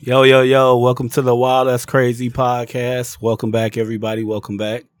Yo, yo, yo, welcome to the Wild That's Crazy podcast. Welcome back, everybody. Welcome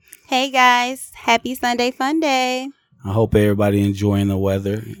back. Hey guys, happy Sunday fun day. I hope everybody enjoying the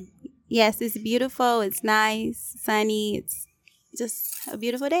weather. Yes, it's beautiful. It's nice, sunny. It's just a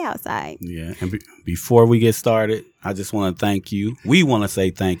beautiful day outside. Yeah, and before we get started, I just want to thank you. We want to say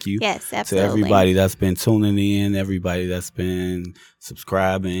thank you Yes, to absolutely. everybody that's been tuning in, everybody that's been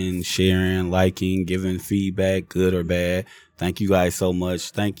subscribing, sharing, liking, giving feedback, good or bad. Thank you guys so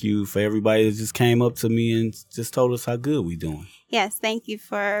much. Thank you for everybody that just came up to me and just told us how good we doing. Yes, thank you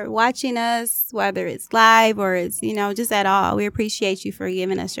for watching us, whether it's live or it's, just at all. We appreciate you for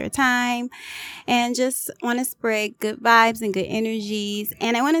giving us your time and just want to spread good vibes and good energies.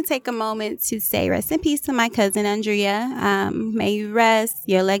 And I want to take a moment to say rest in peace to my cousin, Andrea. May you rest,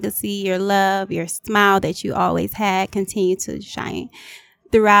 your legacy, your love, your smile that you always had continue to shine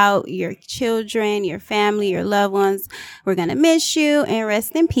throughout your children, your family, your loved ones. We're going to miss you and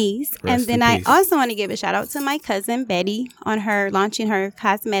rest in peace. Rest and then in peace. I also want to give a shout out to my cousin Betty on her launching her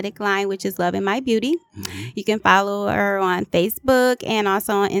cosmetic line, which is Love and My Beauty. Mm-hmm. You can follow her on Facebook and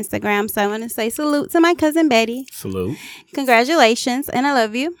also on Instagram. So I want to say salute to my cousin Betty. Salute. Congratulations. And I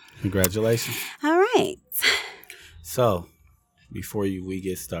love you. Congratulations. All right. So, before we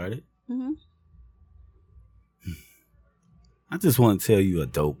get started, Mhm. I just want to tell you a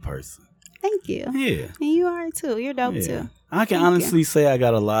dope person. Thank you. Yeah. And you are too. You're dope Yeah. too. I can Thank honestly say I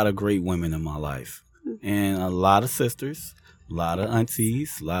got a lot of great women in my life, and a lot of sisters, a lot of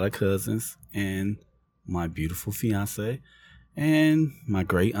aunties, a lot of cousins, and my beautiful fiance, and my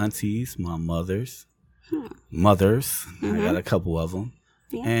great aunties, my mothers. I got a couple of them.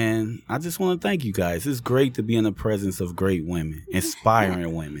 Yeah. And I just want to thank you guys. It's great to be in the presence of great women,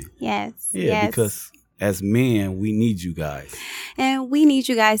 inspiring women. Yes. Yeah, yes. because as men, we need you guys. And we need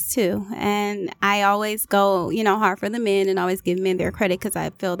you guys too. And I always go, hard for the men and always give men their credit because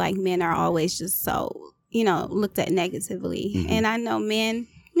I feel like men are always just so, looked at negatively. Mhm. And I know men,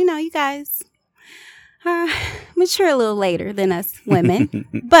 you guys are mature a little later than us women,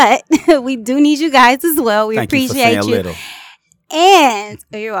 but we do need you guys as well. We Thank you for appreciate saying you. little. And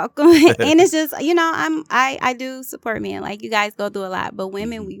you're welcome. And it's just, I do support men. Like you guys go through a lot, but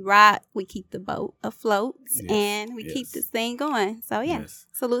women, we rock, we keep the boat afloat, Yes, and we keep yes. this thing going. So yeah, Yes.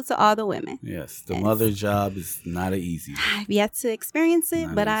 salute to all the women. Yes, the Yes. mother job is not an easy one. I've yet to experience it,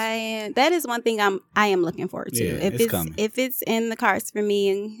 Not but easy. that is one thing I am looking forward to. Yeah, it's coming. If it's in the cards for me,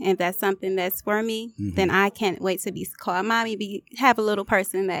 and if that's something that's for me, Mhm. then I can't wait to be called mommy. Have a little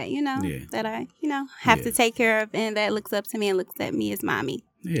person that Yeah. that I have Yeah. to take care of, and that looks up to me and looks at me as mommy.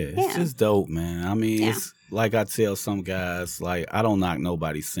 Yeah, it's Yeah. just dope, man. I mean, Yeah. it's like I tell some guys, like, I don't knock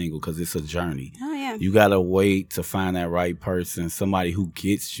nobody single because it's a journey. Oh yeah, You got to wait to find that right person, somebody who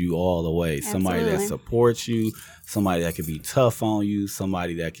gets you all the way, somebody that Absolutely. supports you, somebody that can be tough on you,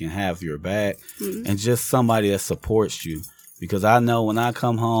 somebody that can have your back, Mhm. and just somebody that supports you. Because I know when I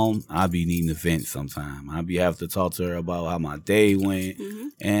come home, I be needing to vent sometime. I be having to talk to her about how my day went, Mhm.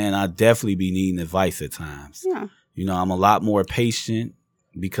 and I definitely be needing advice at times. yeah. I'm a lot more patient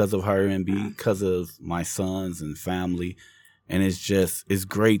because of her and because of my sons and family. And it's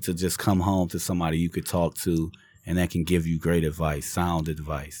great to just come home to somebody you could talk to and that can give you great advice, sound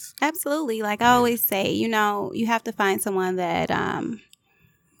advice. Absolutely. Like I always say, you have to find someone that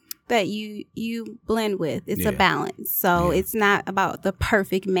that you blend with. It's a Yeah. balance. So Yeah. it's not about the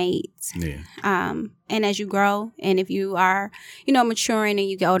perfect mate. Yeah. And as you grow and if you are, maturing and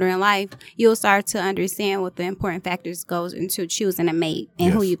you get older in life, you'll start to understand what the important factors goes into choosing a mate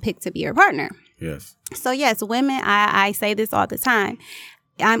and who Yes. you pick to be your partner. Yes. So yes, women, I say this all the time.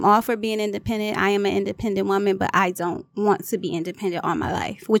 I'm all for being independent. I am an independent woman, but I don't want to be independent all my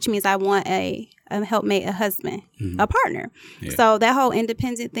life, which means I want a helpmate, a husband, a partner. Yeah. So that whole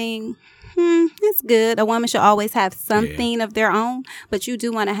independent thing, it's good. A woman should always have something of their own, but you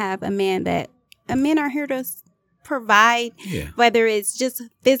do want to have a man men are here to provide, Yeah. whether it's just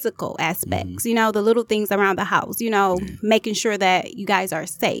physical aspects, the little things around the house, making sure that you guys are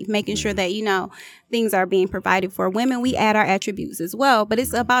safe, making sure that, things are being provided for. Women, we add our attributes as well, but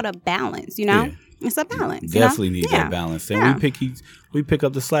it's about a balance, Yeah. It's a balance. Definitely need Yeah. that balance. And Yeah. we pick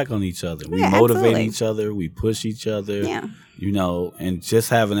up the slack on each other. We Yeah, motivate absolutely. each other. We push each other. Yeah. And just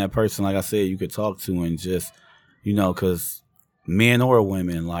having that person, like I said, you could talk to and just, because men or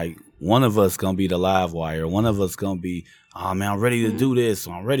women, like one of us going to be the live wire. One of us going to be, oh man, I'm ready to do this.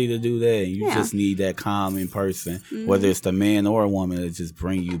 Or I'm ready to do that. And you Yeah. just need that calming person, whether it's the man or a woman, to just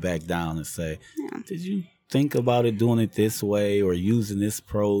bring you back down and say, did you think about it doing it this way or using this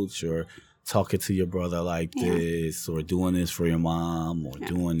approach or talking to your brother like this or doing this for your mom or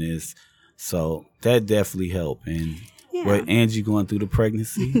doing this. So that definitely helped. And Yeah. But Angie going through the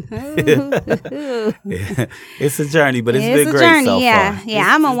pregnancy. It's a journey, but it's been great journey, so yeah. far.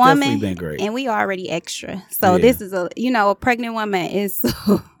 Yeah, I'm a woman, definitely been great. and we already extra. So this is a pregnant woman is.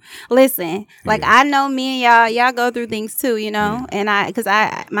 Listen, like I know me and y'all go through things too, and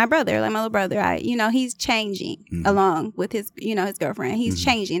my brother, like my little brother, he's changing along with his, his girlfriend. He's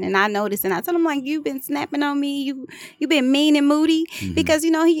changing, and I noticed, and I told him, like, you've been snapping on me, you've been mean and moody, because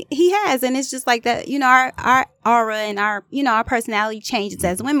he has, and it's just like that, our aura and our our personality changes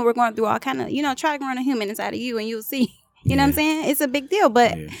as women. We're going through all kind of, try to grow a human inside of you, and you'll see. You know what I'm saying? It's a big deal,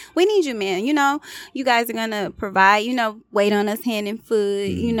 but we need you, man. You guys are going to provide, wait on us hand and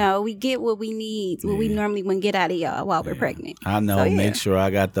foot. We get what we need, what we normally wouldn't get out of y'all while we're pregnant. I know. So, make sure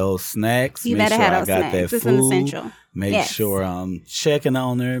I got those snacks. You make better sure have those I got snacks. that It's food. an essential. Make sure I'm checking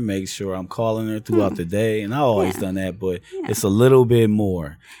on her. Make sure I'm calling her throughout the day. And I've always done that, but it's a little bit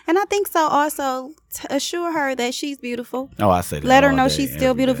more. And I think so also to assure her that she's beautiful. Oh, I say that. Let her know she's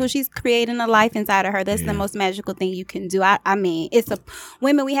still beautiful. She's creating a life inside of her. That's the most magical thing you can do. I mean,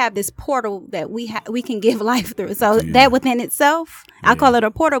 women, we have this portal that we can give life through. So that within itself, I call it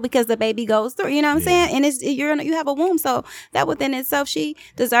a portal because the baby goes through. You know what I'm saying? And you have a womb, so that within itself, she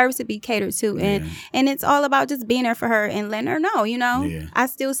deserves to be catered to. And it's all about just being there for her and letting her know. I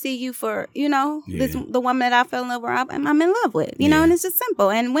still see you for the woman that I fell in love with. I'm in love with. And it's just simple.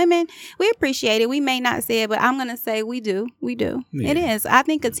 And women, we appreciate it. We may not say it, but I'm gonna say we do. Yeah. It is. I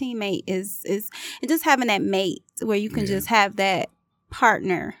think a teammate is just having that mate where you can just have that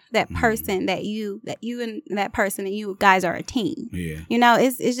partner, that person that you and that person and you guys are a team.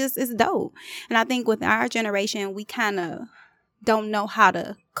 It's dope. And I think with our generation, we kind of don't know how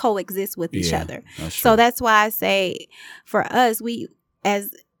to coexist with each other. So that's why I say for us,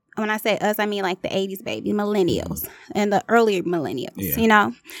 when I say us, I mean like the 80s baby, millennials and the earlier millennials.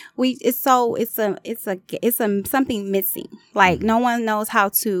 It's something missing. Like no one knows how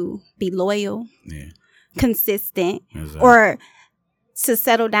to be loyal, consistent, or to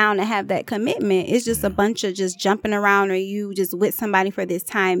settle down and have that commitment. It's just a bunch of just jumping around, or you just with somebody for this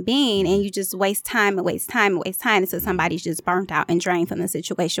time being, and you just waste time until somebody's just burnt out and drained from the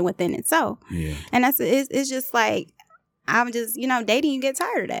situation within itself. And it's just like, I'm just, dating, you get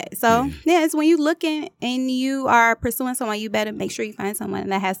tired of that. So, it's when you looking and you are pursuing someone, you better make sure you find someone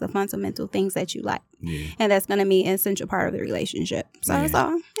that has the fundamental things that you like. And that's going to be an essential part of the relationship. So, that's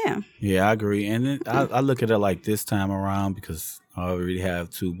all. Yeah, I agree. And I look at it like this time around, because I already have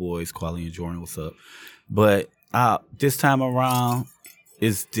 2 boys, Quali and Jordan, what's up? But this time around,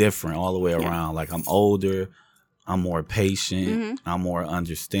 it's different all the way around. Like, I'm older, I'm more patient, I'm more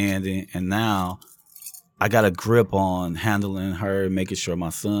understanding. And now I got a grip on handling her, making sure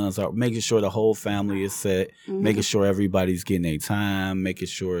my sons are, making sure the whole family is set, making sure everybody's getting their time, making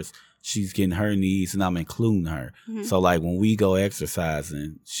sure she's getting her needs, and I'm including her. So like when we go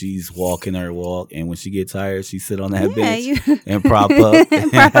exercising, she's walking her walk, and when she gets tired, she sit on that bench and prop up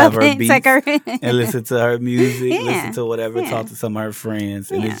and have her beats and listen to her music, listen to whatever, talk to some of her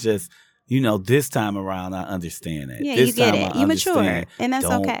friends, and it's just. This time around, I understand that. Yeah, this you get time it. I You mature, understand. and that's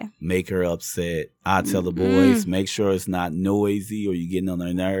Don't okay. make her upset. I tell the boys, make sure it's not noisy or you're getting on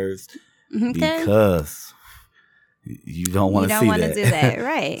their nerves because you don't want to see that. You don't want to do that,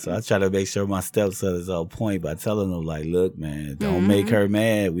 right. So I try to make sure my stepson is on point by telling them, like, look, man, don't make her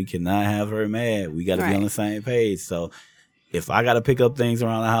mad. We cannot have her mad. We got to be on the same page. So if I got to pick up things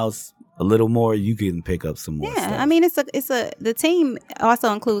around the house a little more, you can pick up some more stuff. I mean, the team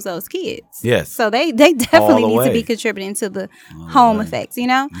also includes those kids. Yes. So they definitely need to be contributing to the home effects,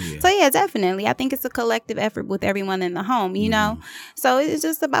 Yeah. So definitely. I think it's a collective effort with everyone in the home, So it's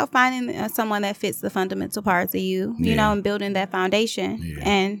just about finding someone that fits the fundamental parts of you, and building that foundation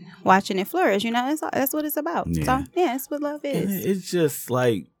and watching it flourish, That's what it's about. So that's what love is. And it's just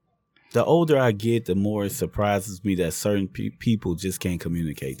like, the older I get, the more it surprises me that certain people just can't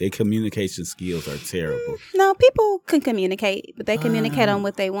communicate. Their communication skills are terrible. No, people can communicate, but they communicate on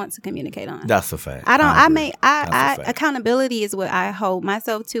what they want to communicate on. That's a fact. Accountability is what I hold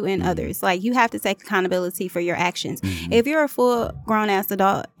myself to and others. Like, you have to take accountability for your actions. If you're a full grown ass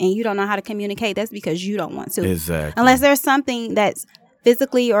adult and you don't know how to communicate, that's because you don't want to. Exactly. Unless there's something that's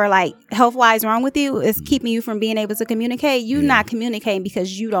physically or like health wise wrong with you, is keeping you from being able to communicate. You're not communicating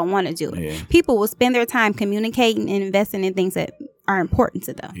because you don't want to do it. People will spend their time communicating and investing in things that are important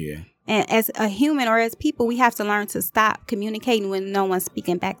to them. And as a human or as people, we have to learn to stop communicating when no one's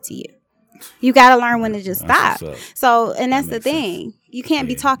speaking back to you. You got to learn when to just stop. That's So, and that's the thing. You can't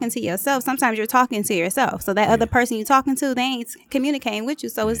be talking to yourself. Sometimes you're talking to yourself. So that other person you're talking to, they ain't communicating with you.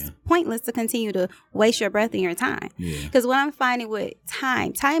 So it's pointless to continue to waste your breath and your time. Because what I'm finding with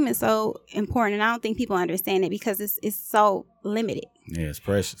time is so important. And I don't think people understand it because it's so limited. Yeah, it's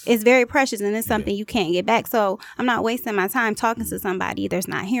precious. It's very precious, and it's something you can't get back. So I'm not wasting my time talking to somebody that's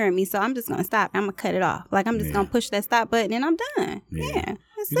not hearing me. So I'm just gonna stop. I'm gonna cut it off. Like I'm just gonna push that stop button, and I'm done. Yeah,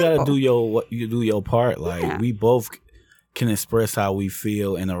 you gotta do your part. Like we both can express how we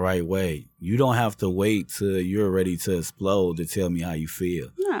feel in the right way. You don't have to wait till you're ready to explode to tell me how you feel.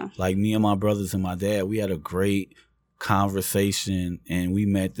 No. Like me and my brothers and my dad, we had a great conversation, and we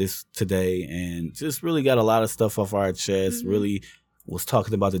met this today and just really got a lot of stuff off our chest. Really was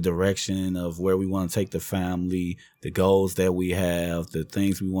talking about the direction of where we want to take the family, the goals that we have, the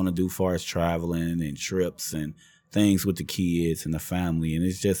things we want to do as far as traveling and trips and things with the kids and the family. And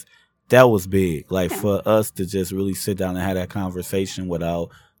it's just, that was big. Like for us to just really sit down and have that conversation without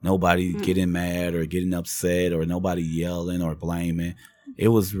nobody getting mad or getting upset or nobody yelling or blaming. It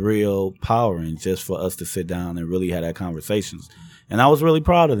was real powering just for us to sit down and really have that conversations. And I was really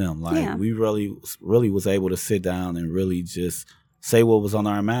proud of them. Like we really was able to sit down and really just say what was on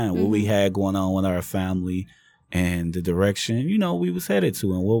our mind, what we had going on with our family and the direction, we was headed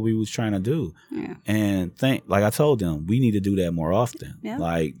to and what we was trying to do. Yeah. And like I told them, we need to do that more often. Yeah.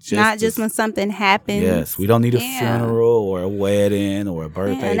 Like not just when something happens. Yes. We don't need a funeral or a wedding or a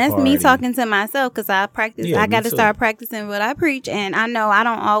birthday and that's party. me talking to myself because I practice. I got to start practicing what I preach. And I know I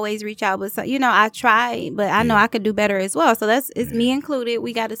don't always reach out, but I try, but I know I could do better as well. So it's me included.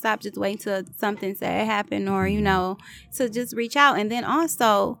 We got to stop just waiting till something sad happen or, to just reach out. And then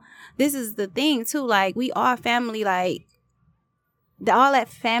also, this is the thing too, like we are family, like all that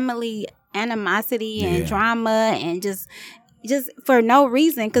family animosity and drama and just for no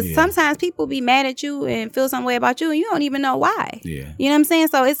reason, because sometimes people be mad at you and feel some way about you and you don't even know why. You know what I'm saying?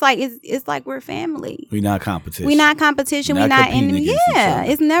 So it's like we're family. We're not competition. We're not enemy.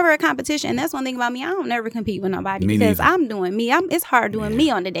 It's never a competition. And that's one thing about me. I don't never compete with nobody because I'm doing me. It's hard doing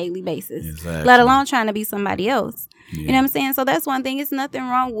me on a daily basis, let alone trying to be somebody else. You know what I'm saying? So that's one thing. It's nothing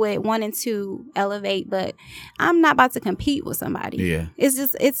wrong with wanting to elevate, but I'm not about to compete with somebody. Yeah. It's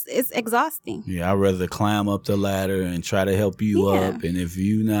just, it's exhausting. Yeah, I'd rather climb up the ladder and try to help you up. And if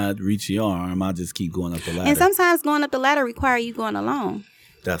you not reach your arm, I'll just keep going up the ladder. And sometimes going up the ladder require you going alone.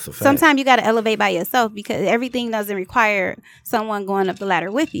 That's a fact. Sometimes you got to elevate by yourself because everything doesn't require someone going up the ladder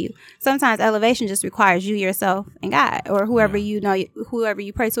with you. Sometimes elevation just requires you, yourself, and God, or whoever whoever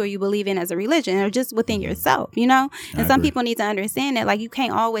you pray to or you believe in as a religion, or just within yourself, And some people need to understand that, like, you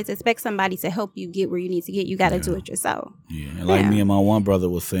can't always expect somebody to help you get where you need to get. You got to do it yourself. Yeah, and like me and my one brother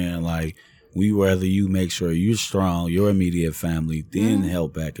was saying, like, we rather you make sure you're strong, your immediate family, then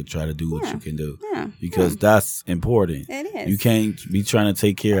help back and try to do what you can do. Yeah. Because that's important. It is. You can't be trying to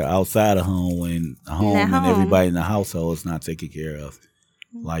take care outside of home when home and everybody in the household is not taken care of.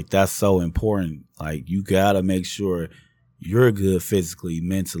 Like, that's so important. Like, you got to make sure you're good physically,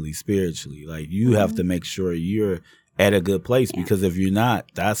 mentally, spiritually. Like, you have to make sure you're at a good place because if you're not,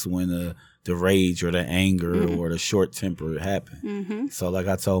 that's when the rage or the anger or the short temper happen. So like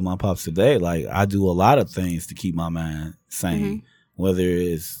I told my pops today, like I do a lot of things to keep my mind sane, whether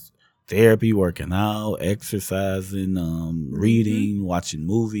it's therapy, working out, exercising, reading, watching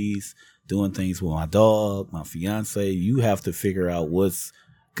movies, doing things with my dog, my fiance. You have to figure out what's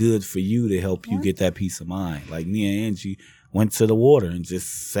good for you to help you get that peace of mind. Like me and Angie went to the water and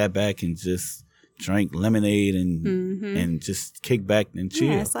just sat back and just drank lemonade and just kick back and chill.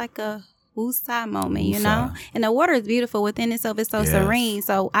 Yeah, it's like a woosah moment, and the water is beautiful within itself. It's so serene.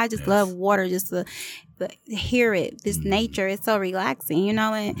 So I just love water, just to hear it. This nature is so relaxing,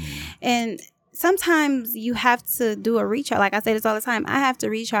 and sometimes you have to do a recharge. Like I say this all the time, I have to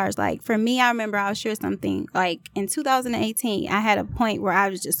recharge. Like for me, I remember I'll share something like in 2018, I had a point where I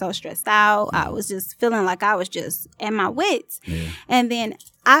was just so stressed out. I was just feeling like I was just at my wits. And then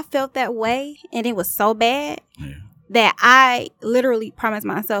I felt that way and it was so bad that I literally promised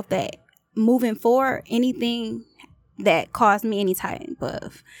myself that moving forward, anything that caused me any type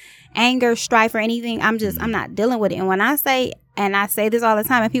of anger, strife, or anything, I'm not dealing with it. And when I say this all the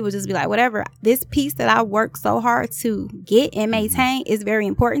time, and people just be like, whatever, this piece that I work so hard to get and maintain is very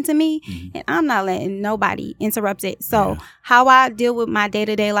important to me, and I'm not letting nobody interrupt it. So how I deal with my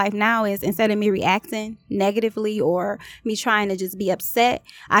day-to-day life now is, instead of me reacting negatively or me trying to just be upset,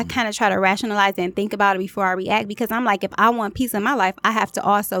 I kind of try to rationalize and think about it before I react, because I'm like, if I want peace in my life, I have to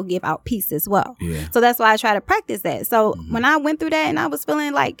also give out peace as well. So that's why I try to practice that. So when I went through that and I was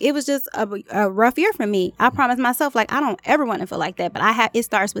feeling like it was just a rough year for me, I promised myself, like, I don't ever want to feel like that. But it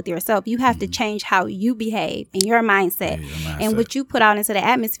starts with yourself. You have to change how you behave and your mindset, and what you put out into the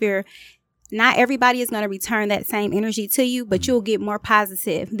atmosphere. Not everybody is going to return that same energy to you, but you'll get more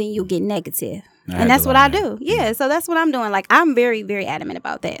positive than you'll get negative. And that's what I do. Yeah. So that's what I'm doing. Like, I'm very, very adamant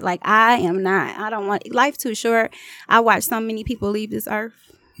about that. Like, I don't want life too short. I watched so many people leave this earth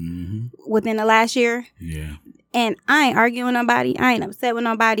within the last year. Yeah. And I ain't arguing with nobody. I ain't upset with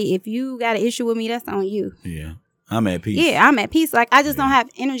nobody. If you got an issue with me, that's on you. Yeah. I'm at peace. Yeah, I'm at peace. Like, I just don't have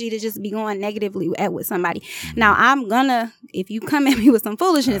energy to just be going negatively with somebody. Now, if you come at me with some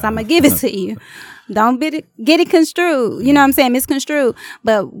foolishness, I'm going to give it to you. Don't get it construed. You know what I'm saying? Misconstrued.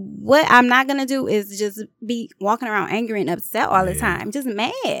 But what I'm not going to do is just be walking around angry and upset all the time. Just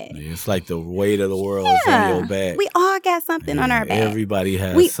mad. It's like the weight of the world is on your back. We all got something on our back. Everybody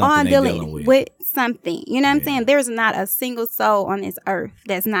has something they're dealing with something. You know what I'm saying? There's not a single soul on this earth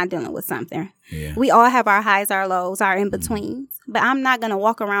that's not dealing with something. Yeah. We all have our highs, our lows, our in-betweens. But I'm not going to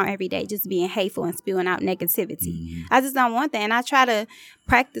walk around every day just being hateful and spewing out negativity. I just don't want that. And I try to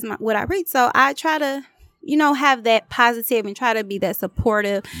practice what I preach. So I try to, have that positive and try to be that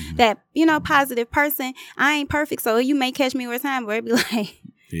supportive, that, positive person. I ain't perfect. So you may catch me over time where it be like,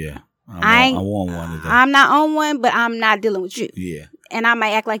 I want one today. I'm not on one, but I'm not dealing with you. Yeah. And I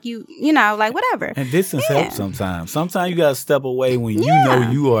might act like you, like whatever. And distance helps sometimes. Sometimes you got to step away when you know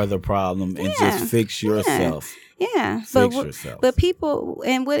you are the problem and just fix yourself. Yeah. Fix yourself. But people,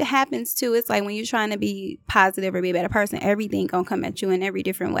 and what happens too, it's like when you're trying to be positive or be a better person, everything going to come at you in every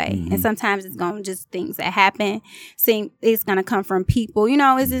different way. And sometimes it's going to just things that happen. It's going to come from people.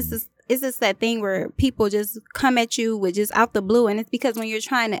 It's just that thing where people just come at you with just out the blue. And it's because when you're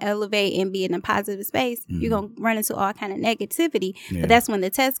trying to elevate and be in a positive space, you're going to run into all kind of negativity. But that's when the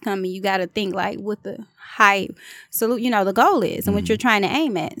tests come and you got to think like what the high salute, the goal is and what you're trying to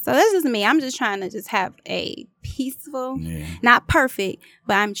aim at. So that's just me. I'm just trying to just have a peaceful, not perfect,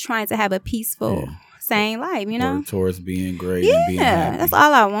 but I'm trying to have a peaceful same life, Work towards being great and being happy. That's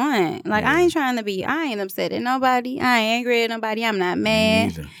all I want. Like, I ain't upset at nobody. I ain't angry at nobody. I'm not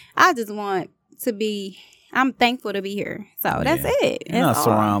mad. I just want to be, I'm thankful to be here. So that's it. And I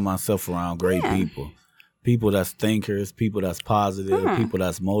surround myself around great people. People that's thinkers, people that's positive, people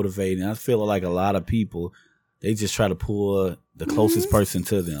that's motivating. I feel like a lot of people, they just try to pull the closest person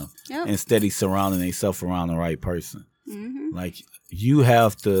to them instead of surrounding themselves around the right person. Like, you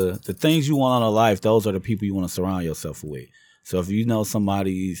have the things you want in a life, those are the people you want to surround yourself with. So if you know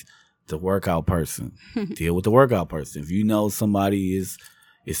somebody's the workout person, deal with the workout person. If you know somebody is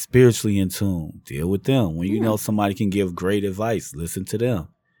spiritually in tune, deal with them. When you know somebody can give great advice, listen to them.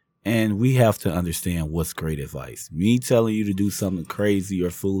 And we have to understand what's great advice. Me telling you to do something crazy or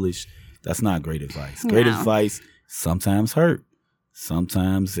foolish, that's not great advice. Great advice sometimes hurt.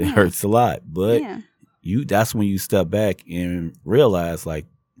 Sometimes it hurts a lot. But that's when you step back and realize, like,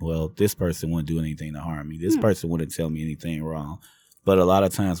 well, this person wouldn't do anything to harm me. This person wouldn't tell me anything wrong. But a lot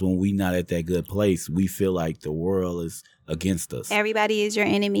of times when we not at that good place, we feel like the world is against us. Everybody is your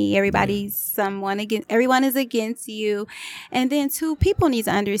enemy. Everybody's everyone is against you. And then too, people need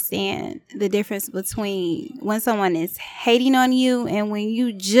to understand the difference between when someone is hating on you and when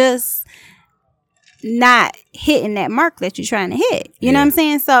you just not hitting that mark that you're trying to hit. You know what I'm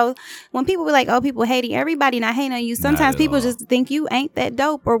saying? So when people be like, oh, people hating, everybody not hating on you. Sometimes people just think you ain't that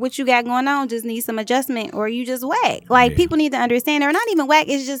dope or what you got going on just needs some adjustment or you just whack. Like people need to understand they're not even whack.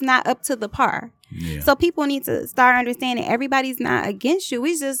 It's just not up to the par. Yeah. So people need to start understanding everybody's not against you.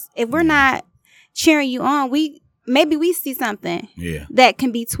 We just, if we're not cheering you on, maybe we see something that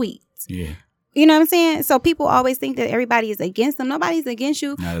can be tweaked. Yeah. You know what I'm saying? So people always think that everybody is against them. Nobody's against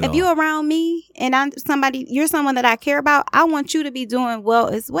you. If you're around me and you're someone that I care about, I want you to be doing well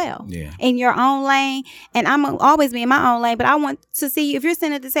as well. Yeah. In your own lane. And I'm going to always be in my own lane. But I want to see if you're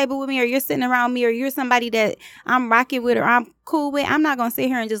sitting at the table with me or you're sitting around me or you're somebody that I'm rocking with or I'm cool with. I'm not going to sit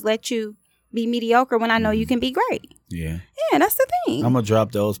here and just let you be mediocre when I know you can be great. Yeah. Yeah, that's the thing. I'm going to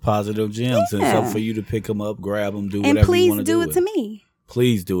drop those positive gems. And so for you to pick them up, grab them, do whatever you want to do. And please do it to me.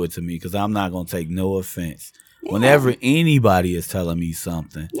 Please do it to me because I'm not going to take no offense. Yeah. Whenever anybody is telling me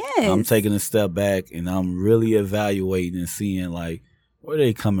something, I'm taking a step back and I'm really evaluating and seeing like, where are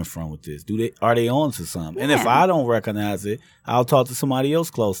they coming from with this? Are they on to something? Yeah. And if I don't recognize it, I'll talk to somebody else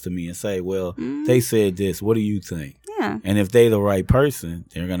close to me and say, well, they said this. What do you think? Yeah. And if they the right person,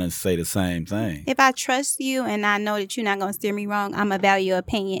 they're going to say the same thing. If I trust you and I know that you're not going to steer me wrong, I'm going to value your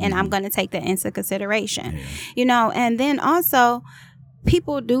opinion and I'm going to take that into consideration. Yeah. And then also,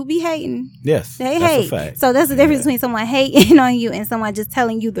 people do be hating. Yes, they hate. A fact. So that's the difference between someone hating on you and someone just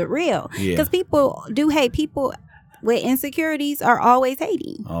telling you the real. Because people do hate. People with insecurities are always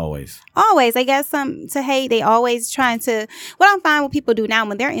hating. Always. They got something to hate. They always trying to. What I'm finding what people do now,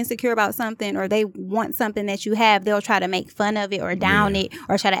 when they're insecure about something or they want something that you have, they'll try to make fun of it or down it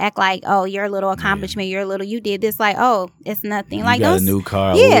or try to act like, oh, your little accomplishment, you did this, like, oh, it's nothing. You like got a new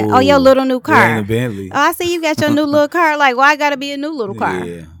car. Yeah. Ooh, oh, your little new car. A Bentley. Oh, I see you got your new little car. Like, why gotta be a new little car?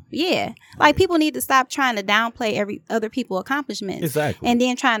 Yeah. Yeah. Like, people need to stop trying to downplay every other people's accomplishments. Exactly. And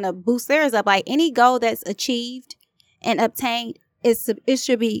then trying to boost theirs up. Like, any goal that's achieved and obtained, it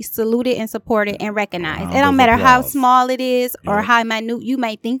should be saluted and supported and recognized. It don't matter how small it is or how minute you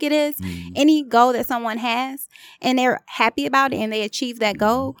may think it is. Any goal that someone has and they're happy about it and they achieve that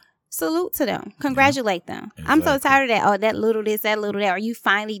goal, salute to them. Congratulate them. Exactly. I'm so tired of that. Oh, that little this, that little that. Or you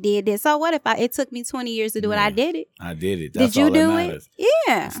finally did this. So what if it took me 20 years to do it? I did it. I did it. That's did you all do that matters. It?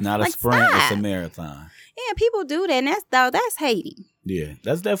 Yeah. It's not a sprint. It's a marathon. Yeah, people do that. And that's hating. Yeah,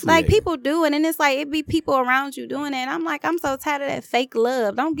 that's definitely like hating. People do it, and it's like it be people around you doing it. And I'm like, I'm so tired of that fake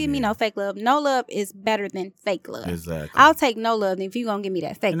love. Don't give me no fake love. No love is better than fake love. Exactly. I'll take no love if you gonna give me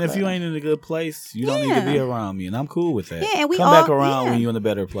that fake love. And if you ain't in a good place, you don't need to be around me, and I'm cool with that. Yeah, and we come back around when you're in a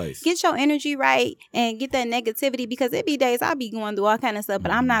better place. Get your energy right and get that negativity, because it be days I be going through all kind of stuff, but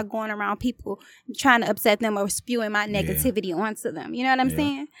I'm not going around people trying to upset them or spewing my negativity onto them. You know what I'm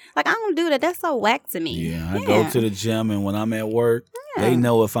saying? Like, I don't do that. That's so whack to me. Yeah, I go to the gym, and when I'm at work, they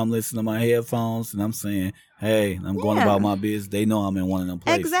know if I'm listening to my headphones and I'm saying, hey, I'm going about my business, they know I'm in one of them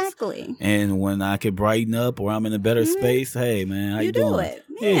places. Exactly. And when I can brighten up or I'm in a better space, hey, man, how you doing? Do it.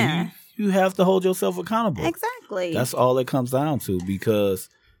 Yeah. You have to hold yourself accountable. Exactly. That's all it comes down to, because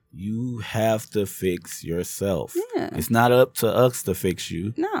you have to fix yourself. Yeah. It's not up to us to fix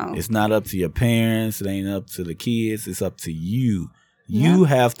you. No. It's not up to your parents. It ain't up to the kids. It's up to you. You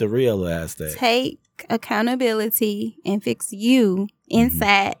have to realize that. Take accountability and fix you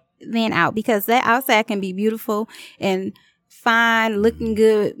inside, then out, because that outside can be beautiful and fine, looking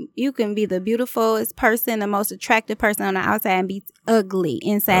good. You can be the beautifulest person, the most attractive person on the outside, and be ugly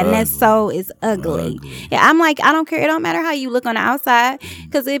inside. And that soul is ugly. Yeah, I'm like, I don't care. It don't matter how you look on the outside,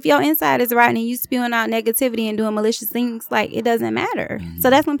 because if your inside is rotten and you spewing out negativity and doing malicious things, like, it doesn't matter. So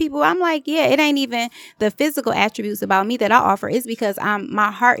that's when people, I'm like, yeah, it ain't even the physical attributes about me that I offer. It's because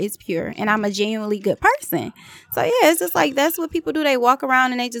my heart is pure and I'm a genuinely good person. So yeah, it's just like, that's what people do. They walk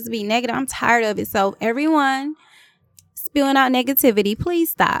around and they just be negative. I'm tired of it. So everyone spewing out negativity,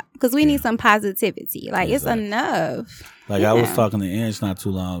 please stop, because we need some positivity. Like, it's enough. Like, I was talking to Ange not too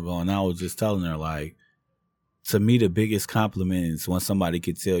long ago, and I was just telling her, like, to me, the biggest compliment is when somebody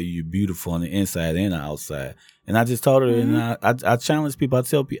could tell you you're beautiful on the inside and the outside. And I just told her, and I challenge people. I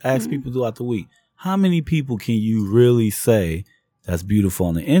ask people throughout the week, how many people can you really say that's beautiful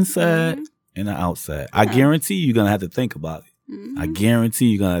on the inside and the outside? I guarantee you're going to have to think about it. I guarantee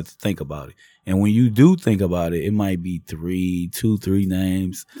you're going to have to think about it. And when you do think about it, it might be 2, 3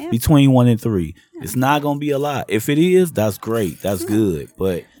 names, between 1 and 3. It's not going to be a lot. If it is, that's great. That's good.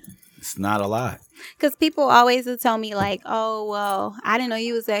 But it's not a lot. Because people always will tell me, like, oh, well, I didn't know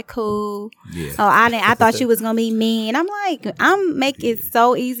you was that cool. Yeah. Oh, I thought you was going to be mean. I'm like, I'm making it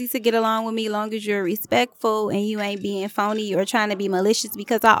so easy to get along with me, long as you're respectful and you ain't being phony or trying to be malicious,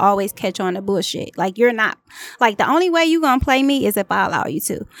 because I always catch on to bullshit. Like, you're not. Like, the only way you going to play me is if I allow you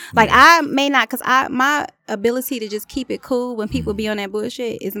to. Like, I may not, because my ability to just keep it cool when people be on that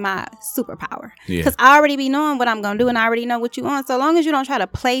bullshit is my superpower. Because I already be knowing what I'm going to do, and I already know what you want. So long as you don't try to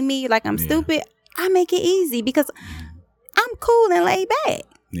play me like I'm stupid, I make it easy, because I'm cool and laid back.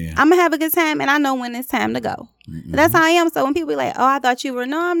 Yeah. I'm going to have a good time, and I know when it's time to go. That's how I am. So when people be like, oh, I thought you were,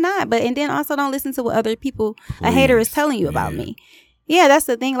 no, I'm not. And then also don't listen to what other people, a hater is telling you about me. Yeah, that's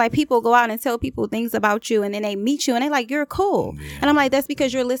the thing. Like, people go out and tell people things about you, and then they meet you and they're like, you're cool. And I'm like, that's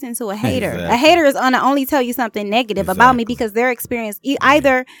because you're listening to a hater. A hater is going to only tell you something negative about me, because their experience,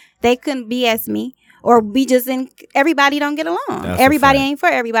 either they couldn't BS me, or we just everybody don't get along. Everybody ain't for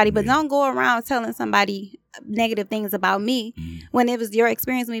everybody. But don't go around telling somebody negative things about me when it was your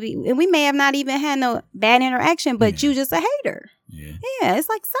experience. Maybe, and we may have not even had no bad interaction, but you just a hater. Yeah, it's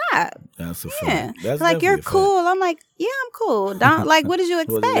like, stop. That's a fact. That's like, you're cool. I'm like, yeah, I'm cool. Don't, like, what did you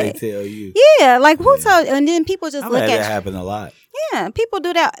expect? What did they tell you? Yeah, like, who told? And then people just look at that happen a lot. Yeah, people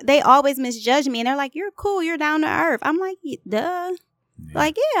do that. They always misjudge me, and they're like, you're cool. You're down to earth. I'm like, duh.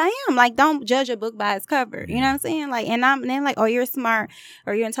 Like, yeah, I am. Like, don't judge a book by its cover. You know what I'm saying? Like, and then like, oh, you're smart,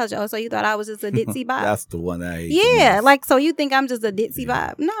 or you're intelligent. Oh, so you thought I was just a ditzy vibe? That's the one I hate. Yeah, like, so you think I'm just a ditzy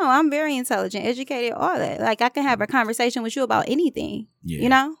vibe? No, I'm very intelligent, educated, all that. Like, I can have a conversation with you about anything. You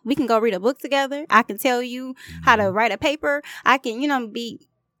know, we can go read a book together. I can tell you how to write a paper. I can, be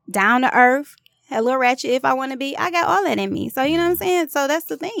down to earth, a little ratchet if I want to be. I got all that in me. So, you know what I'm saying? So that's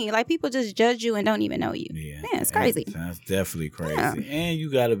the thing. Like, people just judge you and don't even know you. Yeah. Man, it's crazy. That's definitely crazy. Yeah. And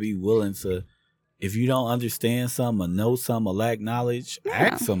you got to be willing to, if you don't understand something or know something or lack knowledge,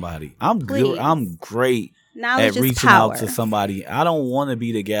 ask somebody. I'm good. I'm great Knowledge at reaching power. out to somebody. I don't want to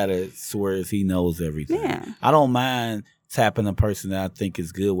be the guy that swears he knows everything. Yeah. I don't mind tapping a person that I think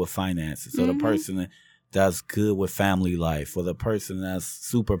is good with finances, or the person that's good with family life, or the person that's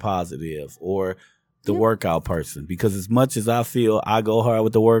super positive, or the workout person. Because as much as I feel I go hard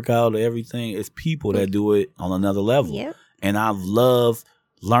with the workout or everything, it's people that do it on another level. Yep. And I've loved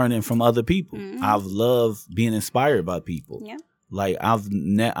learning from other people. I've loved being inspired by people. Yeah. Like,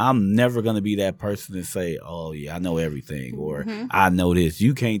 I'm never going to be that person to say, oh, yeah, I know everything, or I know this.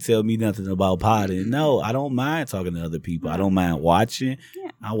 You can't tell me nothing about podding. No, I don't mind talking to other people. I don't mind watching.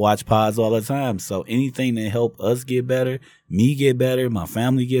 Yeah. I watch pods all the time. So anything that help us get better, me get better, my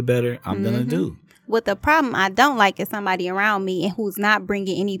family get better, I'm going to do. What the problem I don't like is somebody around me and who's not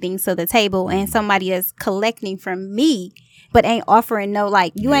bringing anything to the table, and somebody that's collecting from me but ain't offering no,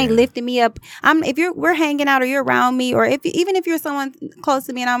 like, you ain't lifting me up. We're hanging out or you're around me, or even if you're someone close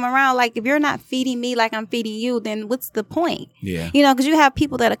to me and I'm around, like, if you're not feeding me like I'm feeding you, then what's the point? Yeah. You know, because you have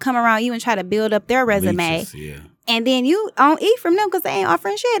people that'll come around you and try to build up their resume. Leeches, and then you don't eat from them because they ain't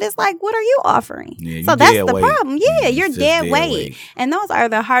offering shit. It's like, what are you offering? Yeah, so that's the problem. Yeah, you're dead weight. And those are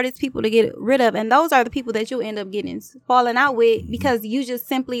the hardest people to get rid of. And those are the people that you end up falling out with because you just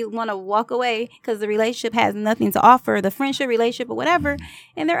simply want to walk away because the relationship has nothing to offer, the friendship, relationship, or whatever,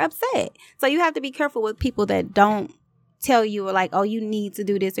 and they're upset. So you have to be careful with people that don't tell you, like, oh, you need to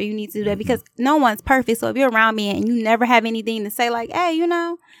do this or you need to do that, because no one's perfect. So if you're around me and you never have anything to say, like, hey, you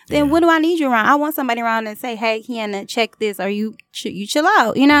know, then what do I need you around? I want somebody around and say, hey, Kiana, check this, or you chill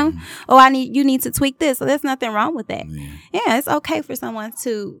out, you know, or you need to tweak this. So there's nothing wrong with that. Yeah, it's okay for someone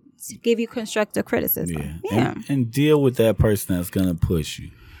to give you constructive criticism. And deal with that person that's gonna push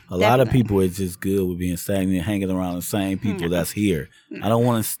you. A lot of people are just good with being stagnant, hanging around the same people that's here. I don't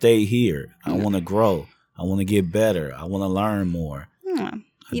want to stay here. I want to grow. I want to get better. I want to learn more.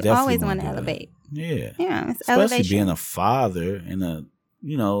 You always want to elevate. Yeah. It's especially elevation. being a father and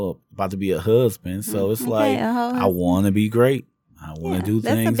about to be a husband. So it's like, I want to be great. I want to do things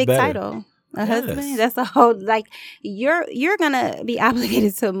better. That's a big title. A husband, that's a whole, like, you're gonna be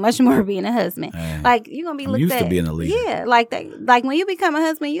obligated to much more being a husband. Like, you're gonna be looked used at. to being a leader. Yeah, like that. Like, when you become a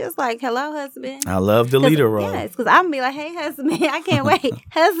husband, you're just like, hello, husband. I love the leader role. Yes, because I'm gonna be like, hey, husband, I can't wait.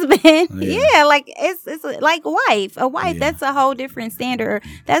 Husband. Yeah, like, it's like wife. A wife, that's a whole different standard.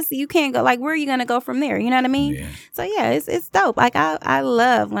 You can't go, like, where are you gonna go from there? You know what I mean? Yeah. So, yeah, it's dope. Like, I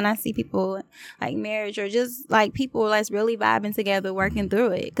love when I see people, like, marriage, or just, like, people that's really vibing together, working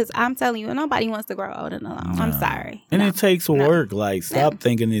through it. Because I'm telling you, nobody wants to grow old and alone. I'm sorry. And it takes work. Like, stop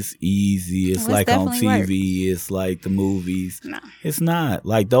thinking it's easy. It's like on TV. Work. It's like the movies. No. It's not.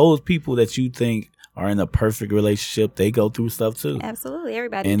 Like, those people that you think are in a perfect relationship, they go through stuff too. Absolutely.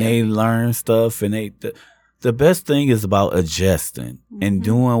 Everybody. And they learn stuff. And the best thing is about adjusting and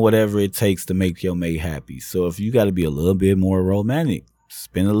doing whatever it takes to make your mate happy. So if you got to be a little bit more romantic,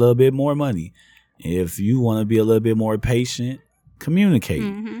 spend a little bit more money. If you want to be a little bit more patient,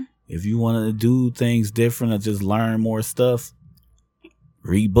 communicate. If you want to do things different or just learn more stuff,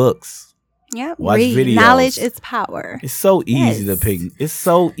 read books. Yep. Watch videos. Knowledge is power. It's so easy to pick. It's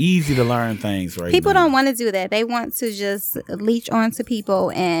so easy to learn things People don't want to do that. They want to just leech onto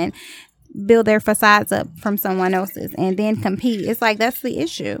people and build their facades up from someone else's and then compete. It's like, that's the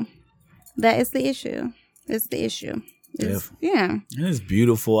issue. That is the issue. It's the issue. And it's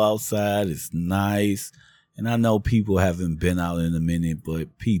beautiful outside. It's nice. And I know people haven't been out in a minute,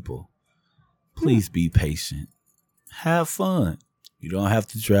 but people, please be patient. Have fun. You don't have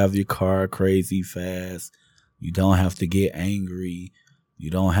to drive your car crazy fast. You don't have to get angry. You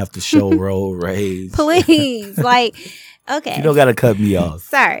don't have to show road rage. Please. Like, okay. You don't got to cut me off.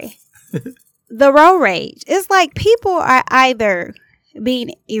 Sorry. The road rage. It's like people are either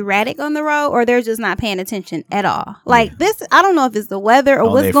being erratic on the road or they're just not paying attention at all. Like this, I don't know if it's the weather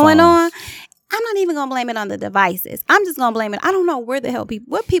or what's going on. I'm not even going to blame it on the devices. I'm just going to blame it. I don't know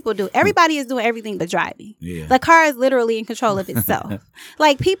what people do. Everybody is doing everything but driving. Yeah. The car is literally in control of itself.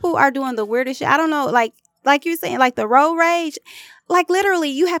 Like, people are doing the weirdest shit. I don't know, like you're saying, like the road rage. Like, literally,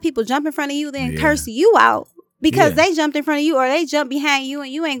 you have people jump in front of you, then curse you out because they jumped in front of you or they jumped behind you and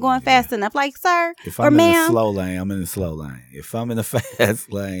you ain't going fast enough. Like, sir, if I'm in the slow lane, I'm in the slow lane. If I'm in the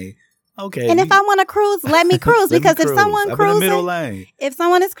fast lane, Okay. And if I want to cruise, let me cruise. Because if someone I'm in the middle cruising, lane. if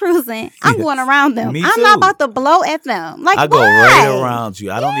someone is cruising, I'm going around them. Me I'm too. not about to blow at them. Like, I go why? right around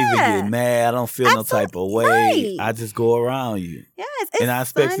you. I don't even Yeah. get mad. I don't feel no type of way. Right. I just go around you. Yes, it's And I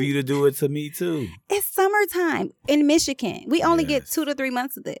expect for you to do it to me too. It's summertime in Michigan. We only get 2 to 3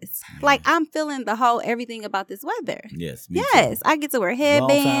 months of this. Like, I'm feeling the whole everything about this weather. Yes. Me Yes, too. I get to wear Long time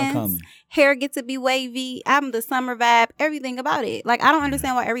headbands. coming. Hair gets to be wavy. I'm the summer vibe. Everything about it. Like, I don't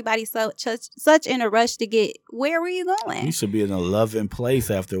understand why everybody's such in a rush to get. Where were you going? We should be in a loving place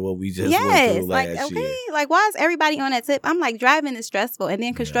after what we just went Yes, through like last okay, year. like why is everybody on that tip? I'm like, driving is stressful, and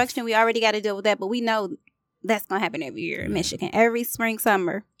then construction, we already got to deal with that. But we know that's gonna happen every year in Michigan. Every spring,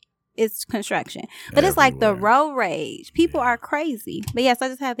 summer, it's construction. But it's like the Everywhere. road rage. People are crazy. But yes, I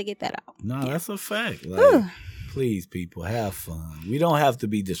just have to get that out. No, that's a fact. Like, Whew. please, people, have fun. We don't have to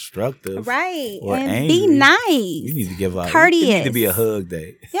be destructive. Right, Or and angry. be nice. We need to give out. Courteous. It need to be a hug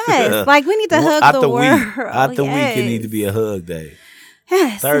day. Yes, like we need to hug Out the world. Out the week, it need to be a hug day.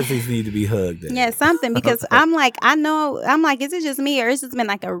 Yes. Thursdays need to be hug day. Yeah, something, because I'm like, is it just me, or it's just been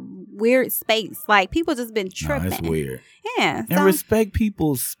like a weird space? Like, people just been No, tripping. it's weird. Yeah. And respect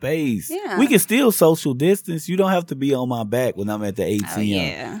people's space. Yeah. We can still social distance. You don't have to be on my back when I'm at the ATM. Oh,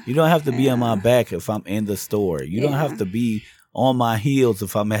 yeah. You don't have to be on my back if I'm in the store. You don't have to be on my heels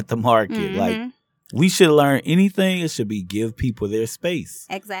if I'm at the market. Mhm. Like, we should learn anything. It should be give people their space.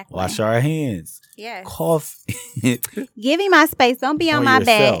 Exactly. Wash our hands. Yes. Cough. Give me my space. Don't be on On my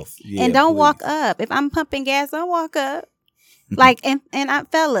yourself. back. Yeah, And don't please. walk up. If I'm pumping gas, don't walk up. Like,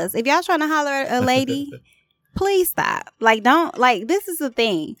 fellas, if y'all trying to holler at a lady, please stop. Like, don't, like, this is the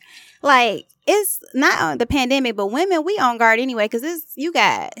thing. Like, it's not on the pandemic, but women, we on guard anyway, because It's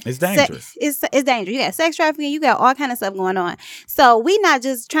dangerous. It's dangerous. You got sex trafficking, you got all kind of stuff going on. So we not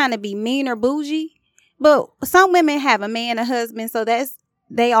just trying to be mean or bougie, but some women have a man, a husband, so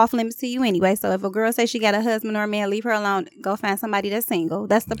they off limits to you anyway. So if a girl says she got a husband or a man, leave her alone. Go find somebody that's single.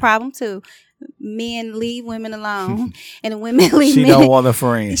 That's the problem too. Men leave women alone, and women leave She men. don't want a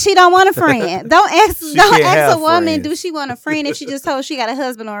friend. She don't want a friend. Don't ask. She Don't can't ask a have woman. friends. Do she want a friend if she just told she got a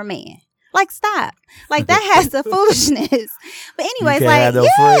husband or a man? Like, stop. Like, that has the foolishness. But anyways, can't like, have no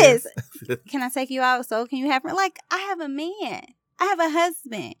yes. friends. Can I take you out? So can you have friends? Like, I have a man. I have a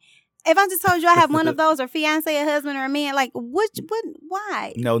husband. If I just told you I have one of those, or fiance, a husband, or a man, like,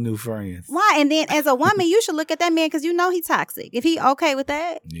 why? No new friends. Why? And then as a woman, you should look at that man, because you know he's toxic. If he okay with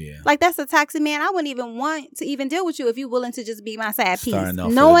that, Yeah. like, that's a toxic man. I wouldn't even want to even deal with you if you're willing to just be my side piece. Starting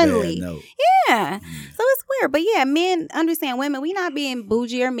off Knowingly. with a bad note. Yeah. So it's weird. But yeah, men understand women. We not being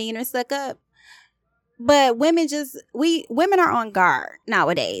bougie or mean or stuck up. But women women are on guard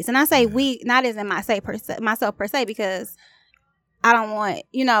nowadays. And I say we, not as in myself per se, because I don't want,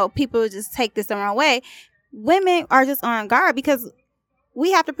 people to just take this the wrong way. Women are just on guard because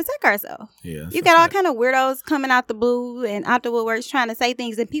we have to protect ourselves. Yeah. You got all kind of weirdos coming out the blue and out the woodworks trying to say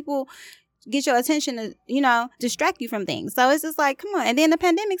things, and people get your attention to, distract you from things. So it's just like, come on. And then the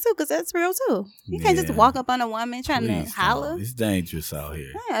pandemic too, because that's real too. You can't just walk up on a woman trying to holler. It's dangerous out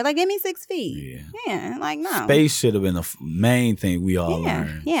here. Yeah, like, give me 6 feet. Yeah, like, no. Space should have been the main thing we all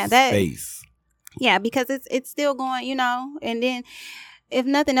learned. Yeah, that space. Yeah, because it's still going, and then if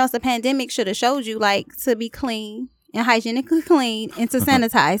nothing else, the pandemic should have showed you, like, to be clean and hygienically clean and to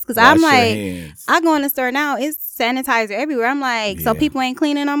sanitize. Because I'm like, I go in the store now, it's sanitizer everywhere. I'm like, so people ain't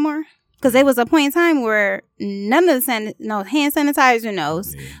cleaning no more? Because there was a point in time where none of the no hand sanitizer, no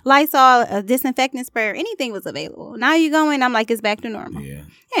Lysol, a disinfectant spray, or anything was available. Now you go in, I'm like, it's back to normal.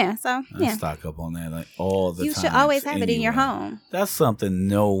 Yeah, so I stock up on that like all the time. You should always have it in your home. That's something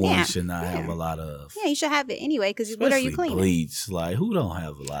no one should not have a lot of. Yeah, you should have it anyway, because what are you cleaning? Bleach. Like, who don't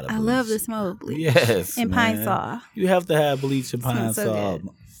have a lot of bleach? I love the smell of bleach. Yes, and Pine Sol. You have to have bleach and Pine So Sol. good.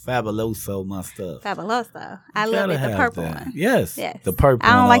 Fabuloso, my stuff. Fabuloso. I love it. The purple one. Yes. The purple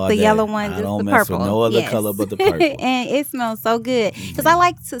I don't one like the yellow one, just I don't the mess purple. with no other color but the purple. And it smells so good. Because I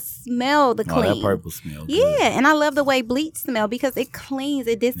like to smell the clean. That purple smell good. Yeah, and I love the way bleach smell because it cleans,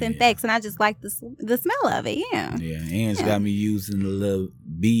 it disinfects, and I just like the smell of it. Yeah. Yeah, Ange got me using the little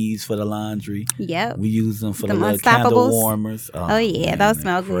beads for the laundry. Yep. We use them for the Them little candle Unstoppables. warmers. Oh yeah, man, those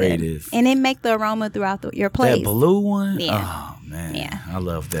smell greatest. good. And it make the aroma throughout your place. That blue one? Yeah. Oh, man. Yeah. I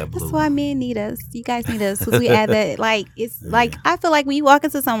love that blue. That's why men need us. You guys need us because we add that. Like, it's like, I feel like when you walk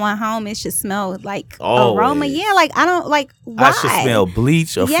into someone's home, it should smell like aroma. Yeah, like, I don't like, why? I should smell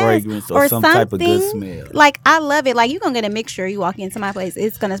bleach or fragrance or some type of good smell. Like, I love it. Like, you're going to get a mixture. You walk into my place,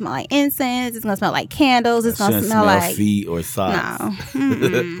 it's going to smell like incense. It's going to smell like candles. It's going to smell like feet or socks. No.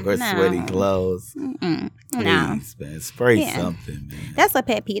 Or sweaty clothes. No. Please, man. Spray something, man. That's a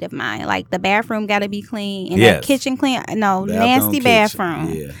pet peeve of mine. Like, the bathroom got to be clean and the kitchen clean. No, nasty nasty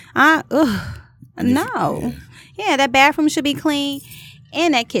bathroom. Yeah. No. Yeah, that bathroom should be clean.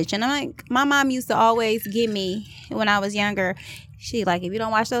 And that kitchen. I'm like, my mom used to always give me when I was younger. She like, if you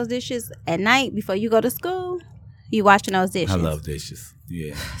don't wash those dishes at night before you go to school, you washing those dishes. I love dishes.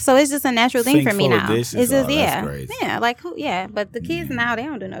 Yeah. So it's just a natural thing for me now. Dishes? It's just that's crazy. yeah, like who? Yeah, but the kids now they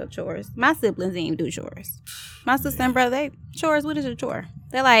don't do no chores. My siblings didn't even do chores. My sister and brother, they chores. What is a chore?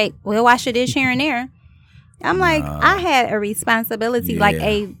 They're like, we'll wash your dish here and there. I'm like, I had a responsibility. Like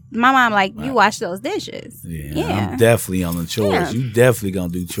my mom, like you wash those dishes. Yeah, I'm definitely on the chores. Yeah. You definitely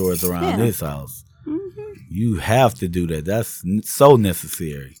gonna do chores around this house. You have to do that. That's so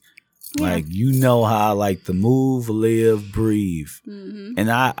necessary. Like, you know how I like to move, live, breathe.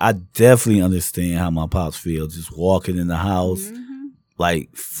 And I definitely understand how my pops feel just walking in the house.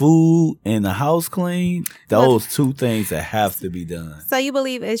 Like, food and the house clean, those two things that have to be done. So you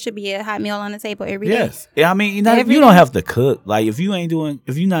believe it should be a hot meal on the table every day? Yes. Yeah, I mean, you don't have to cook. Like, if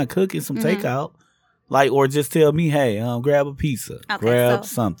you're not cooking, some takeout. Like, or just tell me, hey, grab a pizza. Okay, grab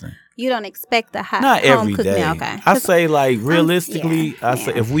something. You don't expect the hot not home every cooked day. meal, okay? I say, like, realistically, I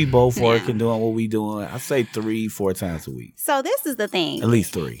say yeah. if we both working doing what we doing, I say 3-4 times a week. So this is the thing. At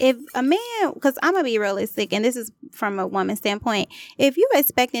least 3. If a man, because I'm gonna be realistic, and this is from a woman's standpoint, if you're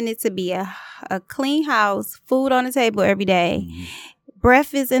expecting it to be a clean house, food on the table every day,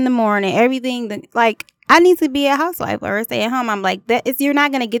 breakfast in the morning, everything, like, I need to be a housewife or stay at home. I'm like, you're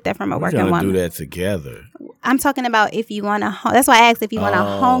not gonna get that from a working woman. We're gonna do that together. I'm talking about if you want that's why I asked if you want a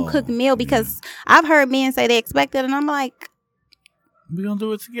home cooked meal, because I've heard men say they expect it, and I'm like, we're gonna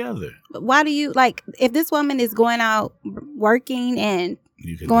do it together. Why do you, like, if this woman is going out working and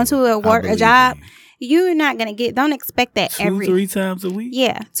going to a job, you're not gonna don't expect that 2-3 times a week.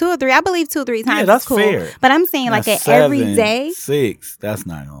 Yeah, 2 or 3. I believe 2 or 3 times. Yeah, that's cool. fair. But I'm saying like at every day, 6. That's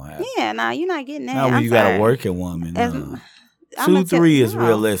not gonna happen. Yeah, no, you're not getting that. Now when you got a working woman. 2-3 is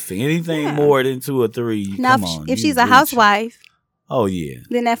realistic. Anything more than 2 or 3, now, come on. If she's a housewife,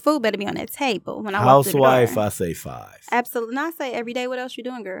 then that food better be on that table. When I housewife, I say 5. Absolutely. No, I say every day. What else you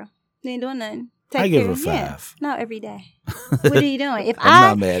doing, girl? You ain't doing nothing. I give her 5. Yeah. No, every day. What are you doing? If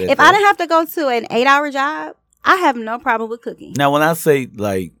I'm not mad at if that. I didn't have to go to an 8-hour job, I have no problem with cooking. Now, when I say,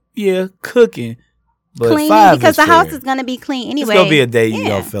 like, cooking, but clean, 5 because the fair. house is gonna be clean anyway. It's gonna be a day you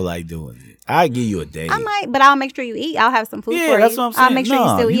don't feel like doing it. I'll give you a day. I might, but I'll make sure you eat. I'll have some food for you. That's what I'm saying. I'll make sure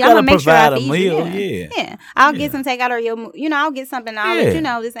you still eat. You I'm gonna make sure I feed feed you. Yeah. I'll get some takeout, or I'll get something. I'll let you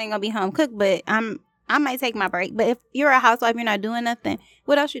know this ain't gonna be home cooked, but I might take my break. But if you're a housewife, you're not doing nothing.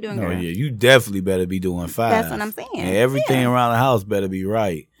 What else you doing, girl? You definitely better be doing 5. That's what I'm saying. And everything around the house better be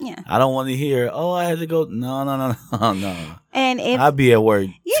right. Yeah. I don't want to hear, I had to go. No. And if I'll be at work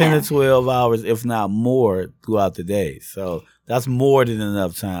 10 to 12 hours, if not more, throughout the day. So that's more than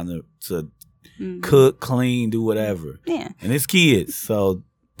enough time to cook, clean, do whatever. Yeah. And it's kids, so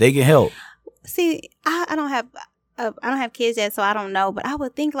they can help. See, I don't have kids yet, so I don't know. But I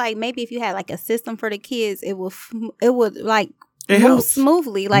would think like maybe if you had like a system for the kids, it would like move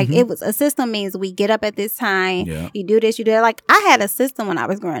smoothly. Like it was a system means we get up at this time. Yeah. You do this, you do that. Like I had a system when I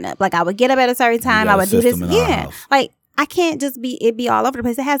was growing up. Like I would get up at a certain time. I would do this. Yeah. Like I can't just be all over the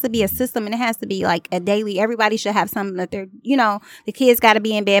place. It has to be a system, and it has to be like a daily. Everybody should have something that they're, the kids got to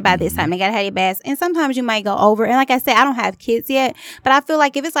be in bed by this time. They got to have their baths. And sometimes you might go over. And like I said, I don't have kids yet, but I feel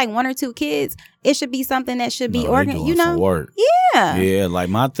like if it's like 1 or 2 kids, it should be something that should be organized. Work. Yeah. Yeah. Like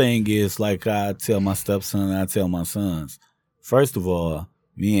my thing is, like I tell my stepson, and I tell my sons, first of all,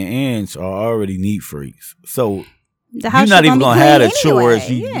 me and Ange are already neat freaks. So you're not even going to have the chores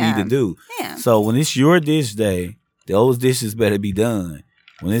you need to do. Yeah. So when it's your dish day, those dishes better be done.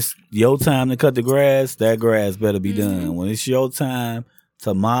 When it's your time to cut the grass, that grass better be done. When it's your time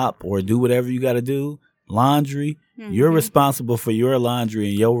to mop or do whatever you got to do, laundry, you're responsible for your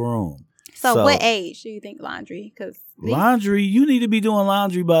laundry in your room. So what age do you think laundry? Because laundry, you need to be doing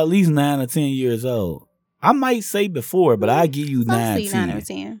laundry by at least 9 or 10 years old. I might say before, but I give you 9 or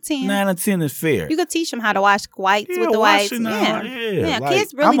 10. 9 or 10 is fair. You could teach them how to wash whites with the whites. Yeah. Like,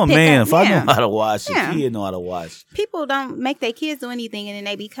 kids really I'm a man. If I know how to wash, a kid know how to wash. People don't make their kids do anything, and then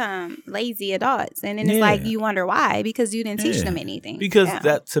they become lazy adults. And then it's like you wonder why, because you didn't teach them anything. Because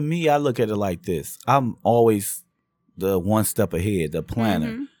that, to me, I look at it like this. I'm always the one step ahead, the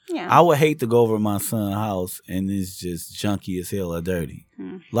planner. Yeah. I would hate to go over to my son's house and it's just junky as hell or dirty.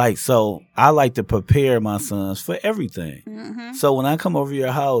 Like, so I like to prepare my sons for everything. So when I come over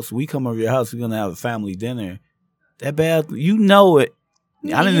your house, we're going to have a family dinner. That bathroom, it.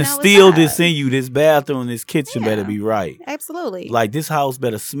 I didn't instill this in you. This bathroom, this kitchen better be right. Absolutely. Like, this house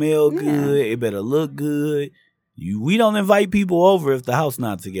better smell good. It better look good. we don't invite people over if the house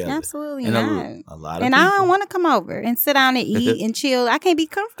not together. Absolutely and not. A lot of and people. I don't want to come over and sit down and eat and chill. I can't be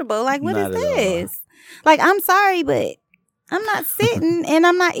comfortable. Like, what Not is at all. this? Like, I'm sorry, but I'm not sitting and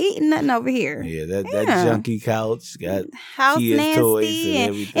I'm not eating nothing over here. Yeah, that junky couch got house kids' nasty toys and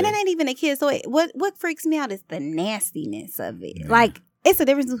everything. and it ain't even a kid's toy. What freaks me out is the nastiness of it. Yeah. Like, it's a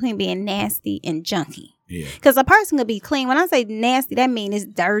difference between being nasty and junky. Yeah. Because a person could be clean. When I say nasty, that means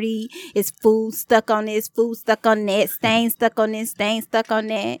it's dirty. It's food stuck on this, food stuck on that, stain stuck on this, stain stuck on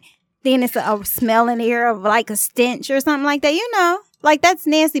that. Then it's a smell in the air of like a stench or something like that. You know, like that's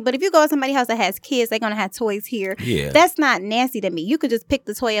nasty. But if you go to somebody's house that has kids, they're going to have toys here. Yeah. That's not nasty to me. You could just pick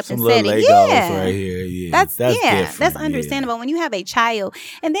the toy up Some and little set it. Legos Yeah. right here. Yeah. That's different. understandable. When you have a child,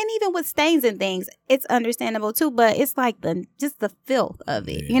 and then even with stains and things, it's understandable too. But it's like just the filth of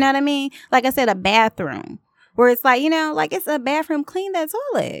it. Yeah. You know what I mean? Like I said, a bathroom where it's like, you know, like it's a bathroom. Clean that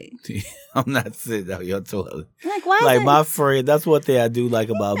toilet. Yeah. I'm not sitting on your toilet. Like, why? Like my friend, that's what I do like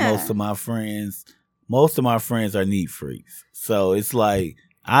about Yeah. most of my friends. Most of my friends are neat freaks. So it's like,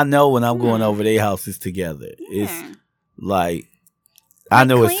 I know when I'm going over their houses together. It's like, I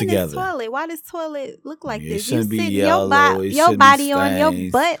know it's together. This toilet. Why does toilet look like Yeah, it this? shouldn't be sit yellow. It your shouldn't body be on your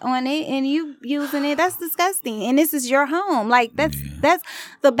stains. butt on it, and you using it. That's disgusting. And this is your home. Like that's Yeah.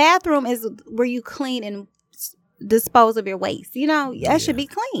 the bathroom is where you clean and dispose of your waste. You know that should be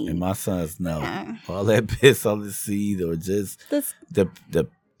clean. And my sons know Yeah. all that piss on the seat or just the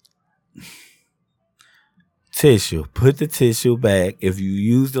tissue. Put the tissue back. If you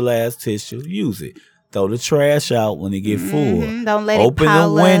use the last tissue, use it. Throw the trash out when it get full. Don't let Open it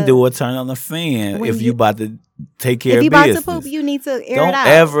pile the window up. or turn on the fan When if you about to take care If of you about business. to poop, you need to air Don't it out.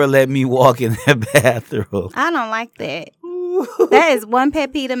 ever let me walk in that bathroom. I don't like that. That is one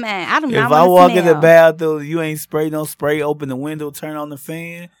pet peeve of mine. I do If not I want to walk smell. in the bathroom, you ain't spray, don't spray, open the window, turn on the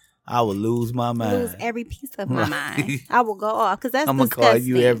fan, I would lose my mind. Lose every piece of my mind. I will go off because that's I'm going to call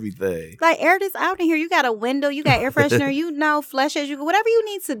disgusting. you everything. Like, air this out in here. You got a window. You got air freshener. You know, flush as you go. Whatever you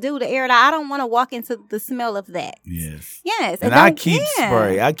need to do to air it out. I don't want to walk into the smell of that. Yes. Yes. And I keep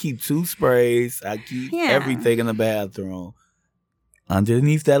spray. I keep 2 sprays. I keep everything in the bathroom.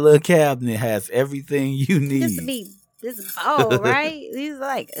 Underneath that little cabinet has everything you need. Just to be this bowl, right? He's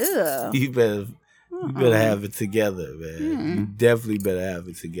like, ugh. You better have it together, man. You definitely better have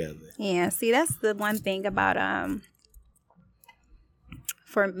it together. Yeah, see, that's the one thing about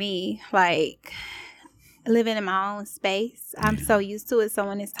for me, like living in my own space. I'm so used to it. So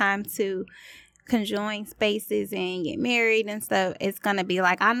when it's time to conjoin spaces and get married and stuff, it's gonna be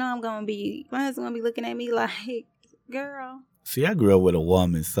like, I know my husband's gonna be looking at me like, girl. See, I grew up with a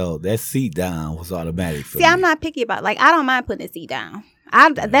woman, so that seat down was automatic for me. See, I'm not picky about, like, I don't mind putting the seat down.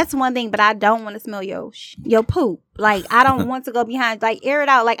 That's one thing, but I don't want to smell your poop. Like, I don't want to go behind, like, air it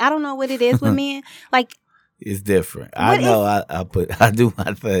out. Like, I don't know what it is with men. Like, it's different. I know I do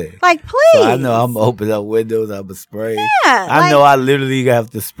my thing. like, please. So I know I'm open up windows, I'm a spray. Yeah. I know I literally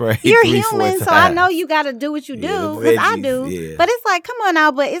have to spray. You're 3-4 human, so I know you got to do what you do. the Because I veggies, do. yeah. But it's like, come on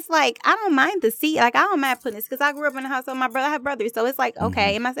now. But it's like, I don't mind the seat. Like, I don't mind putting this. Because I grew up in a house with my brother. I have brothers. So it's like,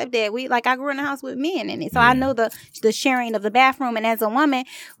 okay. And my stepdad, I grew in a house with men in it. So I know the sharing of the bathroom. And as a woman,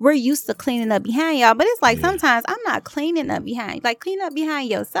 we're used to cleaning up behind y'all. But it's like, sometimes I'm not cleaning up behind. Like, clean up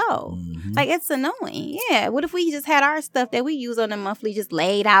behind yourself. Like, it's annoying. Yeah. What if we just had our stuff that we use on a monthly just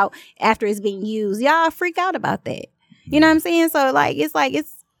laid out after it's being used? Y'all freak out about that. You know what I'm saying? So,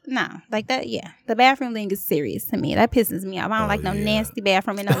 it's no, like that. Yeah, the bathroom thing is serious to me. That pisses me off. I don't like no nasty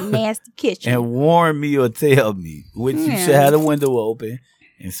bathroom and no nasty kitchen. And warn me or tell me, which you should have the window open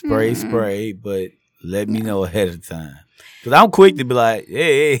and spray, but let me know ahead of time. Because I'm quick to be like,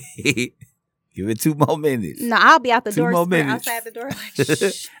 hey, give it 2 more minutes. No, I'll be out the 2 door, more minutes. outside the door.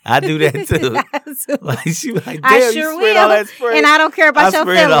 Like, shh. I do that too. Like she like, damn, I you sure sprayed all will. that spray. And I don't care about your I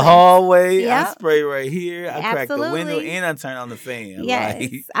spray in feelings. the hallway. Yep. I spray right here. I crack the window Absolutely. and I turn on the fan. Yes,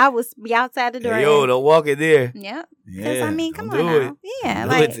 Like, I will be outside the door. hey, yo, don't walk in there. Yep. Because, Yeah, I mean, come don't on do now. Yeah, do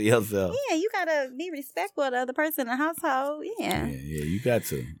like, it to yourself. yeah, you got to be respectful of the other person in the household. Yeah. Yeah, you got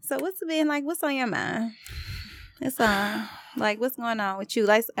to. So what's on your mind? It's like, what's going on with you?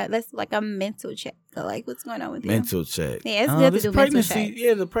 Let's like a mental check. Like, what's going on with you? Mental check. Yeah, it's good to this do pregnancy, mental checks.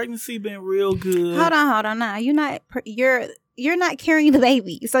 Yeah, the pregnancy been real good. Hold on. Now you're not carrying the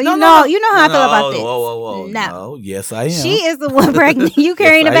baby, so No, you no, know how I feel about this. Whoa. No, Yes, I am. she is the one pregnant. You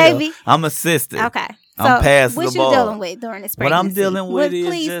carrying the Yes, I am. baby? I'm assisted. Okay. So I'm passing what the you ball. dealing with during this What pregnancy? I'm dealing with is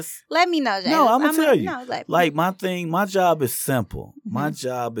please, just... let me know, Jay. No, I'm going to tell you. No, like, my job is simple. My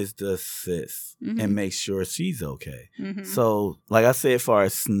job is to assist and make sure she's okay. So, like I said, as far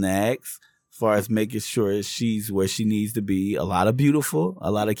as snacks, as far as making sure she's where she needs to be. A lot of beautiful, a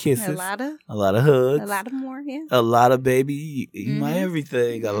lot of kisses, a lot of hugs, a lot of more, yeah. A lot of baby, my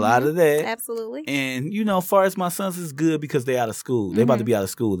everything, a lot of that. Absolutely. And, as far as my sons is good because they out of school. They about to be out of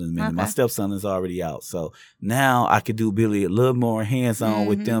school in a minute. Okay. My stepson is already out. So now I could do Billy a little more hands-on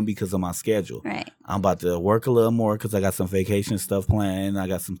with them because of my schedule. Right. I'm about to work a little more because I got some vacation stuff planned. I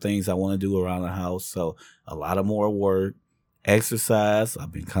got some things I want to do around the house. So a lot of more work. Exercise.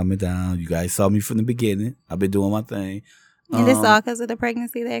 I've been coming down. You guys saw me from the beginning. I've been doing my thing. And this all because of the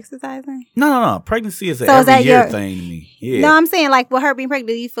pregnancy, the exercising? No. Pregnancy is every year thing to me. Yeah. No, I'm saying like with her being pregnant,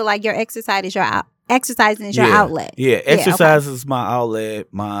 do you feel like your exercising is your outlet? Yeah, exercise is my outlet.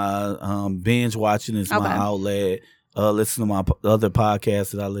 My binge watching is my outlet. Listen to my other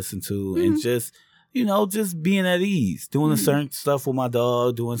podcasts that I listen to, and just just being at ease, doing certain stuff with my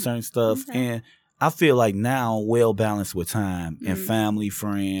dog, doing certain stuff, and I feel like now well balanced with time and family,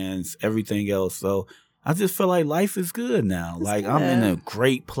 friends, everything else. So I just feel like life is good now. That's good. I'm in a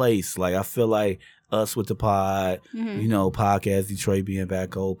great place. Like I feel like us with the pod, Podcast Detroit being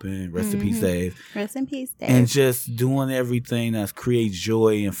back open. Rest in peace, Dave. Rest in peace, Dave. And just doing everything that creates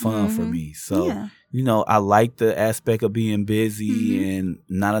joy and fun for me. So, I like the aspect of being busy and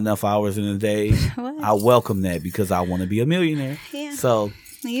not enough hours in a day. I welcome that because I want to be a millionaire. Yeah. So.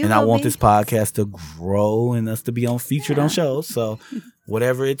 I want this podcast to grow and us to be featured on shows. So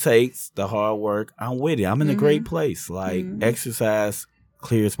whatever it takes, the hard work, I'm with it. I'm in a great place. Like exercise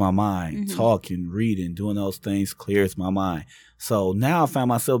clears my mind. Talking, reading, doing those things clears my mind. So now I find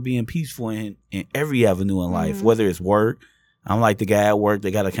myself being peaceful in every avenue in life, whether it's work. I'm like the guy at work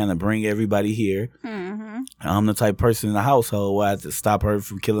that got to kind of bring everybody here. I'm the type of person in the household where I have to stop her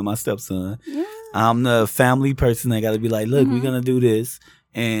from killing my stepson. I'm the family person that got to be like, look, we're going to do this.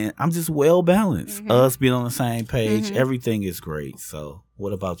 And I'm just well balanced. Us being on the same page, everything is great. So,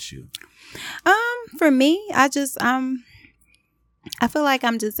 what about you? For me, I feel like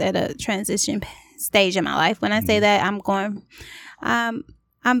I'm just at a transition stage in my life. When I say that,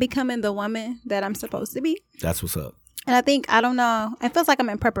 I'm becoming the woman that I'm supposed to be. That's what's up. And I think, I don't know, it feels like I'm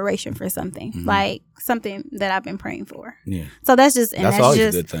in preparation for something, like something that I've been praying for. Yeah. So that's always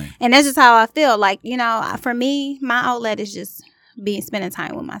a good thing. And that's just how I feel. Like, for me, my outlet is just spending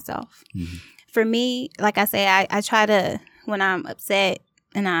time with myself. For me, like I say, I try to, when I'm upset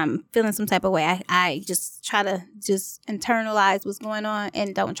and I'm feeling some type of way, I just try to just internalize what's going on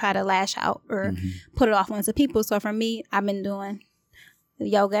and don't try to lash out or put it off onto people. So for me, I've been doing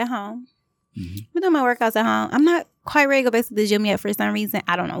yoga at home. Been doing my workouts at home. I'm not quite ready to go back to the gym yet for some reason.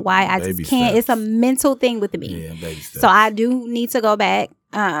 I don't know why. I just can't. It's a mental thing with me. Yeah, baby steps. So I do need to go back.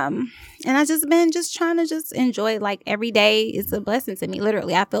 And I just been trying to just enjoy, like, every day is a blessing to me.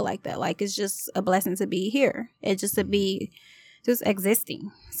 Literally, I feel like that. Like, it's just a blessing to be here. It's just to be just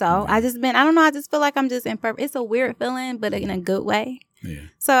existing. So I don't know. I just feel like I'm just it's a weird feeling, but in a good way. Yeah.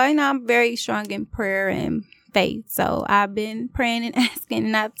 So, I'm very strong in prayer and faith. So I've been praying and asking,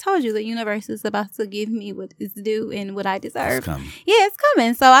 and I've told you the universe is about to give me what is due and what I deserve. It's coming. Yeah, it's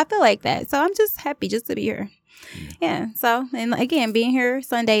coming. So I feel like that. So I'm just happy just to be here. Yeah. So, and again, being here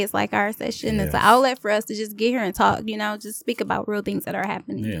Sunday is like our session. Yes. It's an outlet for us to just get here and talk, just speak about real things that are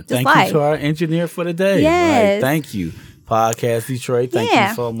happening. Yeah. Thank you to our engineer for the day. Yes. Thank you. Podcast Detroit. Thank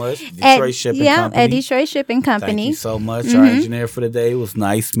you so much. Detroit Shipping Company. At Detroit Shipping Company. Thank you so much. Our engineer for the day. It was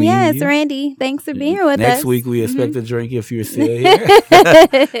nice meeting you. Yes, Randy. Thanks for being here with us. Next week, we expect a drink if you're still here.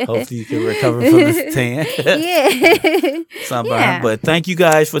 Hopefully, you can recover from this tan. Yeah. But thank you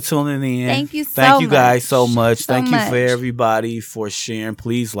guys for tuning in. Thank you guys so much. Thank you for everybody for sharing.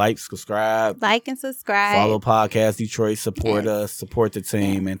 Please subscribe. Like and subscribe. Follow Podcast Detroit. Support us. Support the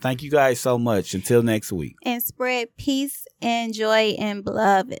team. And thank you guys so much. Until next week. And spread peace and joy and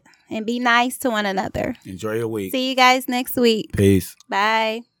love, and be nice to one another. Enjoy your week. See you guys next week. Peace.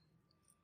 Bye.